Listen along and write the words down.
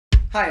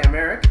Hi, I'm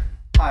Eric.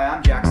 Hi,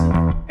 I'm Jackson.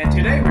 And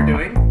today we're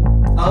doing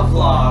A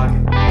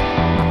vlog.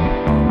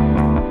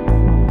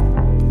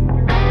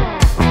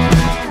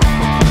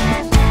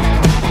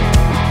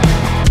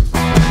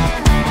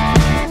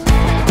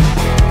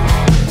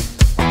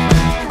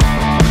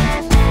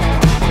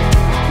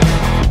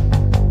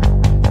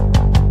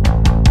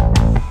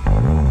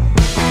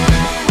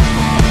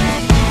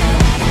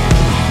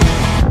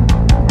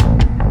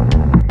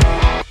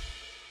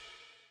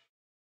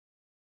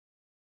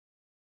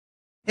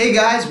 Hey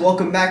guys,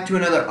 welcome back to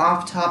another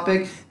Off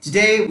Topic.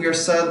 Today we are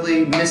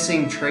sadly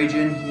missing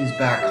Trajan. He is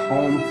back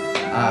home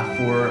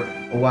for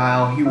a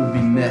while. He will be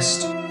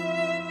missed.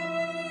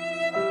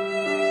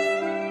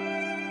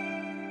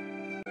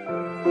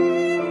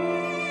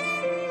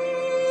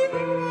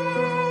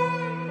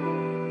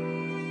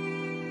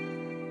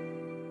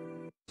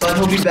 But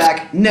he'll be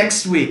back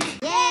next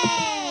week.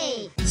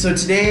 Yay! So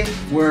today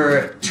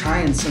we're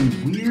trying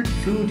some weird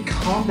food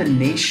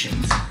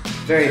combinations.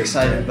 Very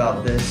excited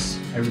about this.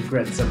 I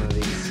regret some of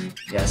these.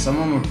 Yeah, some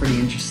of them are pretty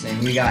interesting.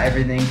 We got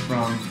everything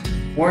from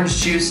orange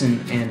juice and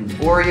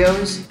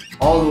Oreos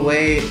all the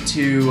way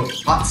to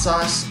hot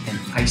sauce and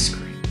ice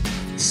cream.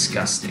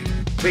 Disgusting.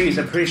 Please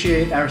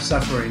appreciate our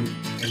suffering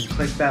and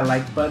click that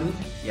like button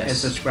and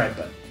subscribe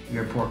button.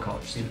 You're poor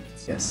college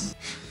students. Yes.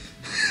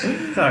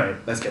 Alright,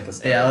 let's get this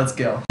started. Yeah, let's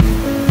go.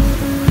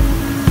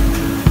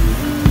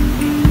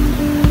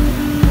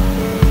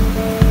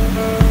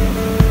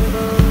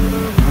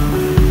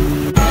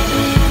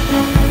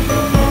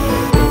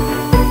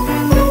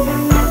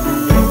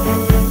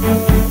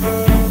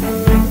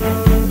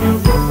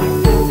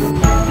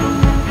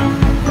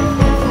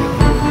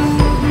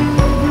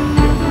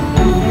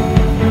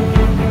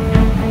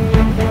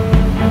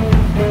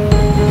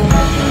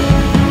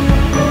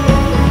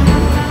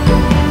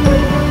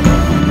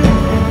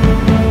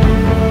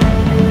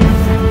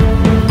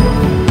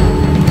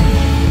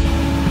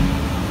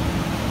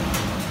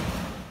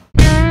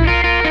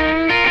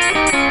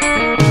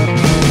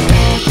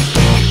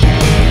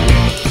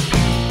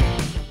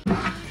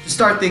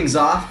 Start things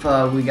off,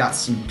 we got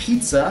some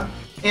pizza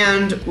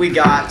and we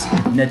got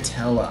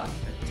Nutella.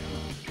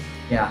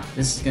 Yeah,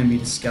 this is gonna be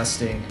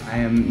disgusting. I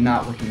am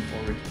not looking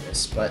forward to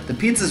this, but the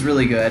pizza's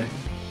really good.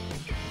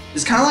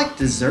 It's kind of like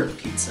dessert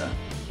pizza.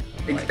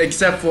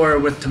 Except for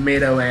with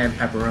tomato and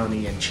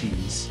pepperoni and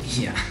cheese.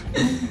 Yeah,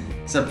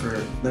 except for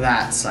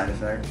that side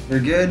effect. They're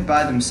good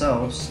by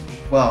themselves.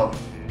 Well,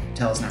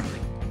 Nutella's not really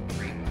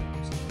great by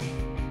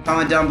themselves.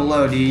 Comment down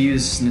below, do you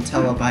use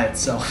Nutella by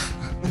itself?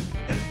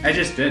 I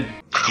just did.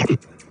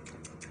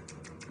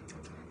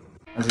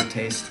 How's it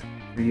taste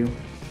for you?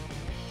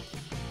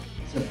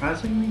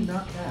 Surprisingly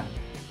not bad.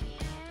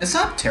 It's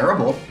not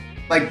terrible.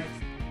 Like,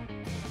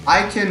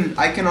 I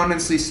can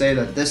honestly say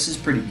that this is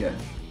pretty good.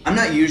 I'm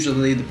not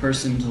usually the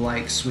person to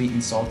like sweet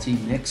and salty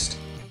mixed,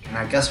 and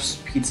I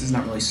guess pizza's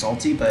not really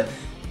salty, but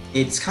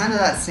it's kind of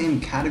that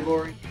same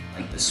category.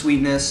 Like the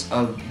sweetness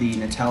of the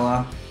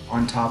Nutella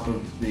on top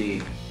of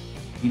the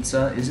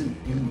pizza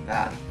isn't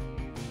bad.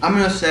 I'm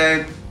gonna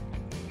say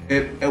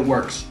it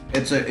works.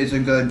 It's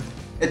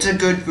a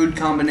good food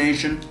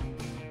combination.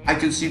 I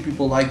could see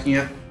people liking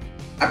it.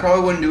 I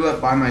probably wouldn't do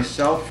it by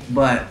myself,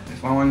 but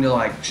if I wanted to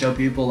like show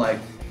people like,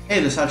 hey,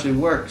 this actually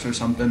works or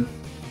something,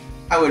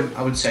 I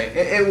would say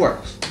it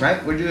works,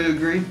 right? Would you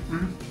agree?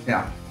 Mm-hmm.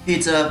 Yeah.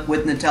 Pizza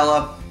with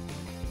Nutella,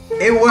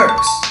 it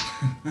works.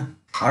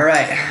 All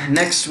right,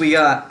 next we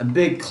got a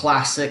big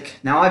classic.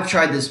 Now I've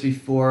tried this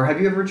before. Have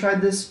you ever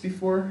tried this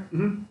before?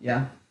 Mm-hmm.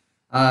 Yeah.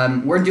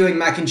 We're doing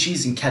mac and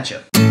cheese and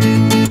ketchup.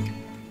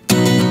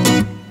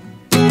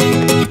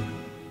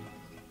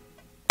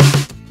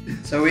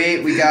 So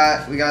we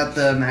got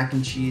the mac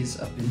and cheese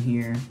up in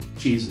here.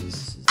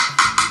 Cheeses.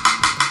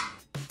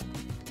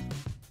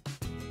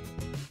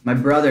 My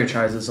brother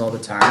tries this all the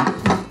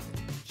time.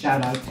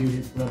 Shout out to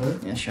his brother.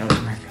 Yeah, shout out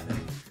to my brother.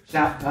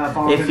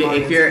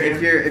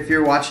 If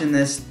you're watching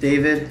this,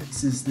 David,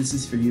 this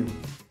is for you.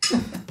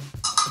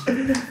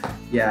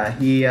 Yeah,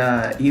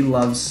 he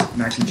loves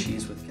mac and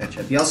cheese with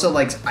ketchup. He also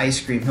likes ice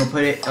cream. He'll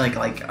put it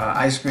like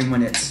ice cream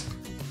when it's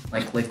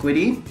like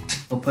liquidy.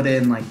 He'll put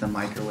it in like the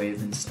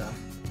microwave and stuff.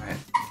 Alright.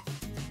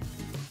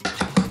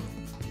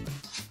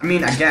 I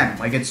mean, again,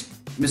 like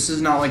this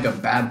is not like a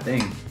bad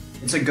thing.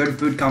 It's a good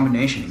food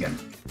combination again.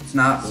 It's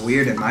not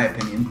weird in my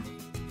opinion.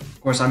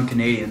 Of course, I'm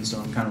Canadian, so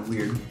I'm kind of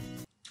weird.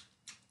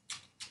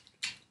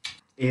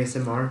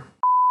 ASMR.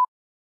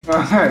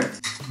 Alright.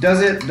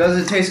 Does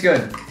it taste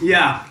good?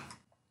 Yeah.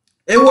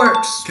 It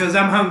works! Because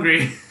I'm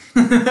hungry.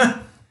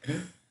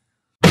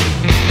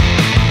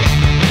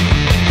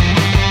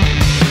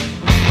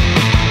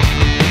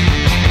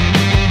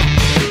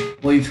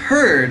 Well, you've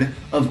heard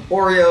of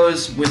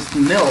Oreos with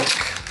milk,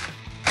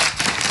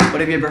 but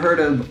have you ever heard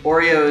of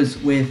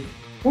Oreos with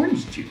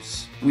orange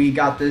juice? We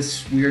got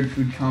this weird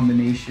food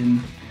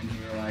combination, and we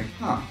were like,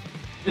 huh,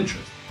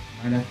 Interesting.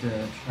 I'd have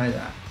to try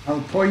that.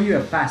 I'll pour you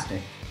a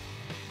plastic.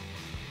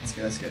 That's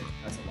good, that's good.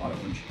 That's a lot of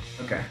orange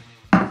juice. Okay.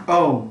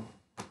 Oh.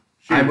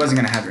 Shoot. I wasn't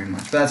gonna have very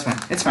much, but that's fine.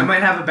 It's I fine.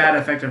 might have a bad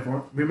effect of.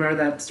 Remember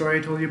that story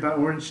I told you about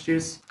orange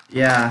juice?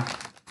 Yeah.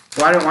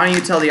 Why don't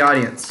you tell the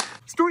audience?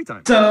 Story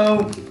time.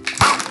 So,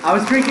 I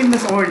was drinking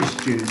this orange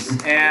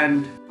juice,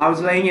 and I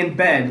was laying in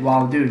bed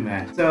while doing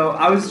that. So,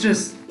 I was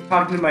just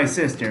talking to my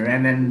sister,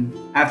 and then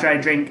after I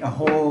drank a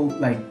whole,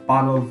 like,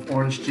 bottle of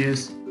orange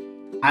juice,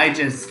 I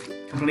just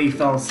completely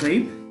fell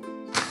asleep.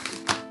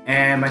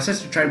 And my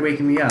sister tried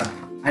waking me up.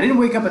 I didn't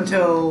wake up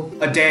until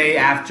a day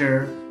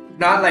after,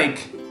 not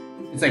like,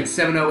 it's like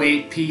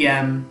 7:08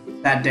 p.m.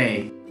 that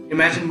day.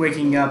 Imagine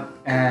waking up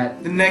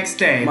at the next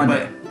day,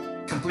 Monday.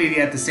 but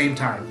completely at the same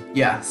time.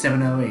 Yeah.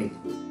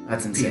 7:08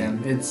 That's insane.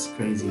 p.m. It's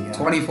crazy. Yeah.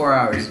 24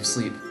 hours of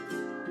sleep.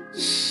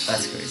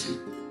 That's crazy.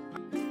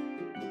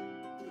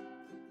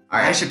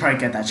 Alright. I should probably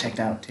get that checked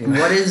out too.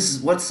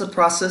 What's the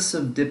process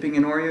of dipping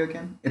an Oreo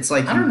again? It's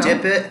like I you don't know.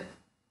 dip it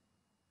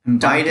and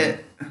bite Dunk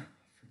it. I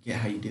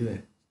forget how you do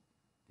it.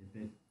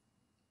 Dip it.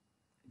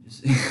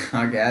 Just,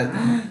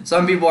 okay.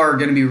 Some people are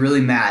gonna be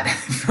really mad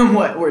from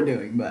what we're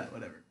doing, but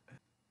whatever.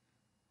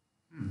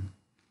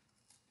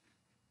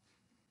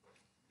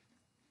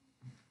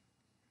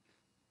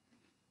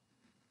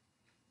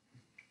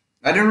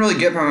 I didn't really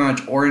get very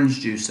much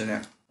orange juice in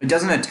it. It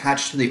doesn't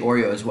attach to the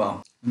Oreo as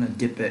well. I'm gonna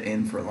dip it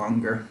in for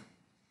longer.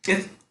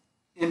 It's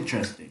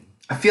interesting.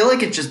 I feel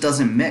like it just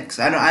doesn't mix.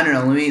 I don't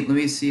know. Let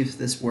me see if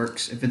this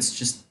works. If it's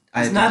just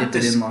I It's have to not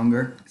dip it in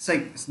longer. It's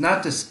like, it's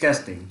not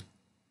disgusting.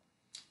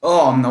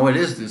 Oh no, it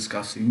is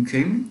disgusting. You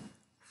kidding me?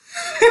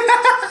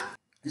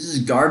 This is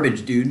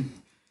garbage, dude.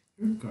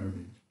 You're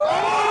garbage.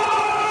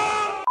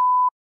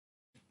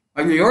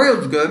 Like the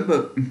Oreo's good,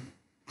 but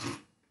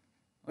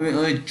let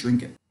me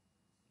drink it.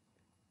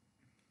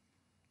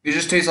 It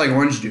just tastes like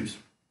orange juice.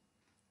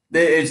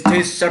 It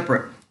tastes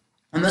separate.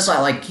 Unless I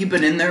like keep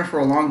it in there for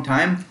a long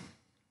time,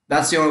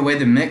 that's the only way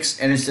they mix,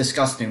 and it's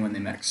disgusting when they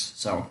mix.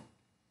 So,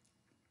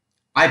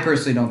 I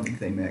personally don't think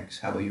they mix.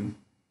 How about you?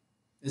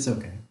 It's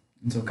okay.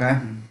 It's okay.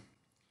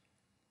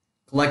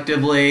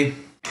 Collectively,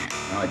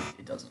 no,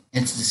 it doesn't.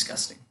 It's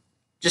disgusting.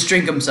 Just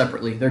drink them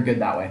separately. They're good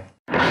that way.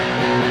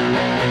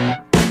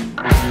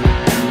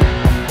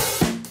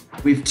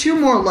 We have two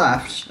more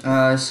left.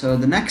 So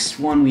the next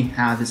one we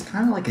have is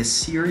kind of like a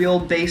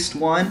cereal-based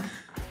one.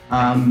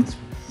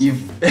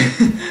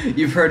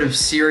 You've heard of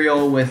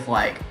cereal with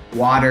like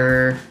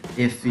water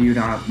if you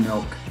don't have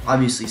milk.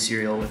 Obviously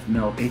cereal with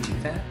milk. Ain't you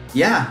fat?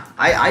 Yeah,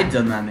 I've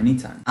done that many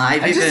times.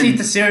 I just eat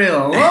the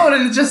cereal alone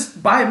and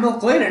just buy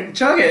milk later and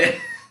chug it.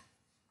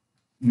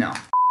 No.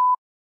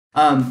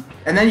 And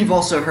then you've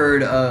also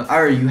heard,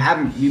 or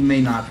you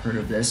may not have heard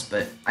of this,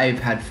 but I've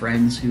had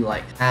friends who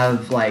like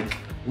have like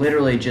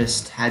literally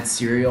just had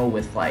cereal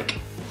with like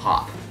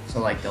pop. So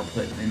like they'll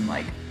put in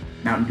like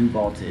Mountain Dew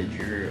Voltage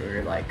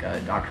or like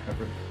Dr.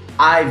 Pepper.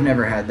 I've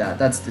never had that.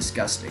 That's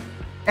disgusting.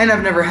 And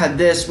I've never had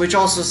this, which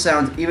also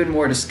sounds even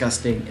more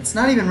disgusting. It's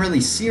not even really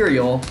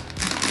cereal.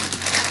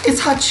 It's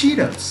Hot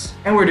Cheetos.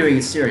 And we're doing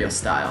it cereal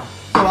style.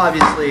 So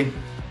obviously,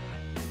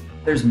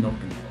 there's milk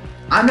in it.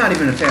 I'm not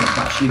even a fan of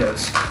Hot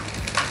Cheetos.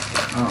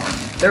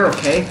 They're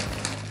okay.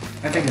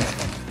 I think it's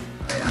fun.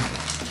 Oh, yeah.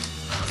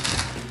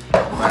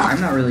 But I'm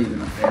not really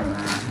even a fan of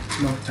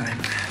that. Milk time.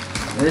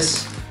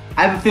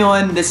 I have a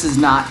feeling this is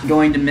not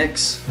going to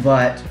mix,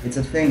 but it's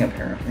a thing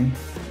apparently.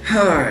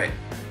 Alright.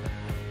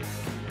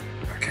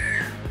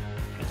 Okay.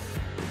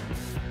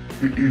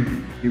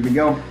 Here we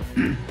go.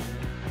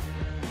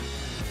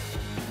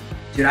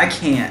 Dude, I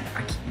can't.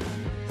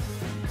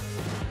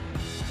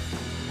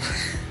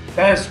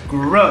 That is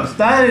gross.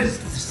 That is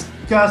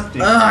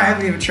disgusting. I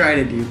haven't even tried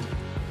it, dude.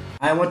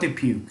 I want to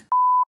puke.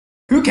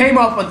 Who came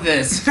up with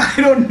this?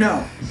 I don't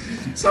know.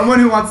 Someone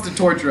who wants to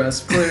torture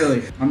us,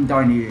 clearly. I'm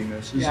done eating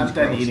this. Yeah, I'm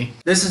done eating.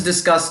 This is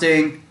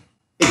disgusting.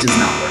 It does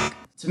not work.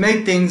 To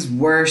make things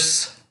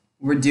worse,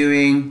 we're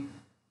doing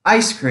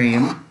ice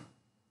cream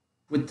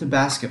with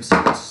Tabasco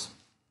sauce.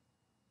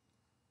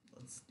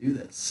 Let's do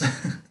this.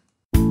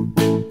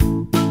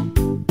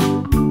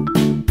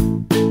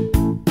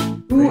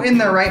 Who in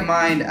their right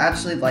mind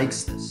actually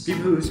likes this?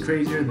 People who's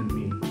crazier than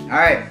me.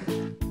 Alright,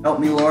 help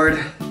me, Lord,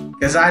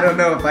 because I don't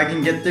know if I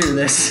can get through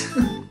this.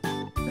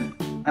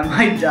 I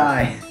might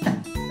die.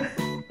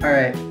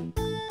 Alright,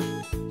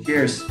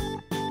 cheers.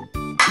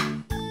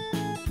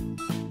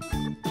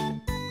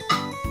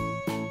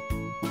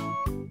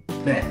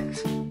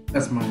 Bleh.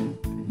 That's mine.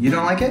 You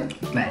don't like it?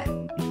 Bleh.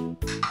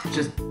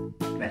 Just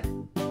bleh.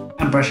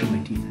 I'm brushing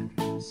my teeth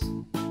after this.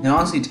 It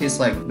honestly tastes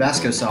like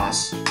Tabasco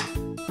sauce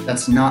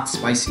that's not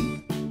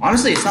spicy.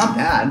 Honestly, it's not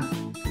bad.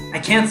 I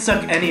can't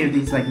suck any of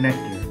these like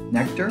nectar.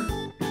 Nectar?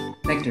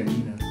 Nectar,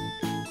 you know.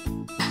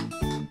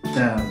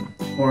 The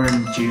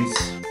orange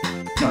juice.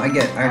 No,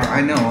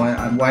 I know.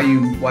 Why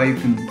you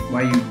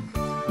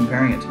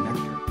comparing it to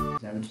nectar?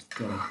 That would just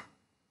go.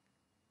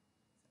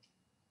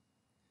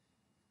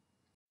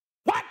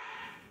 What?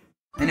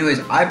 Anyways,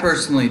 I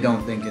personally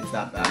don't think it's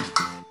that bad.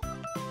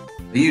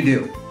 But you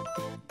do.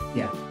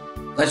 Yeah.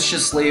 Let's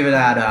just leave it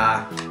at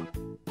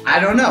I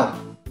don't know.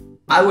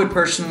 I would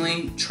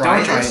personally try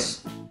Don't try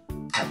this.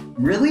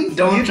 Really?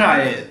 Don't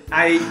try it.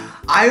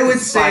 I would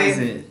say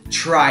it.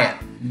 try it.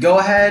 Go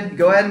ahead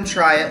and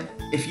try it.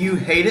 If you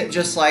hate it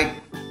just like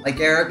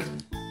Eric,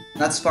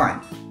 That's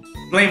fine.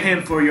 Blame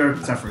him for your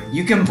suffering.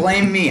 You can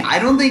blame me. I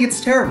don't think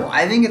it's terrible.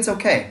 I think it's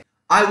okay.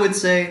 I would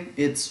say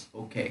it's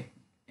okay.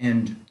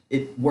 And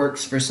it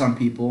works for some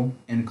people,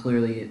 and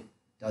clearly it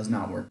does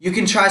not work. You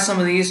can try some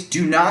of these.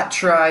 Do not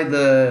try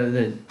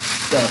the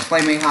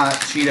Flaming Hot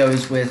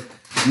Cheetos with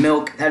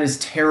milk. That is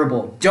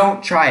terrible.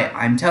 Don't try it.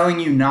 I'm telling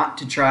you not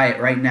to try it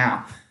right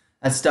now.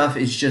 That stuff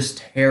is just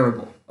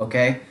terrible,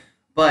 okay?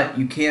 But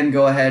you can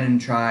go ahead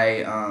and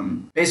try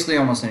basically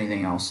almost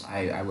anything else.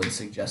 I would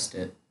suggest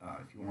it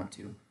if you want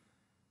to.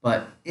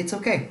 But it's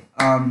okay.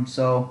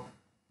 So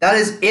that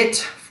is it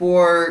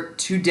for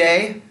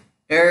today.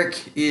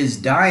 Eric is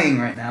dying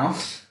right now.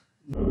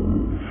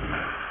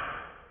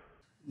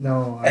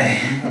 No,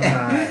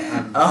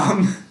 I'm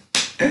not.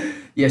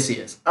 Yes, he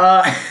is.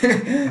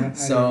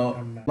 So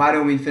I'm not. why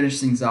don't we finish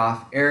things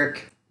off,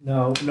 Eric?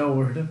 No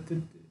word of the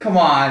day. Come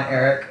on,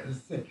 Eric.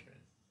 Citrus.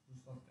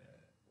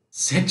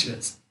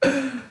 Citrus.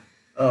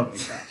 Oh my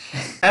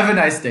gosh. Have a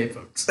nice day,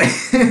 folks.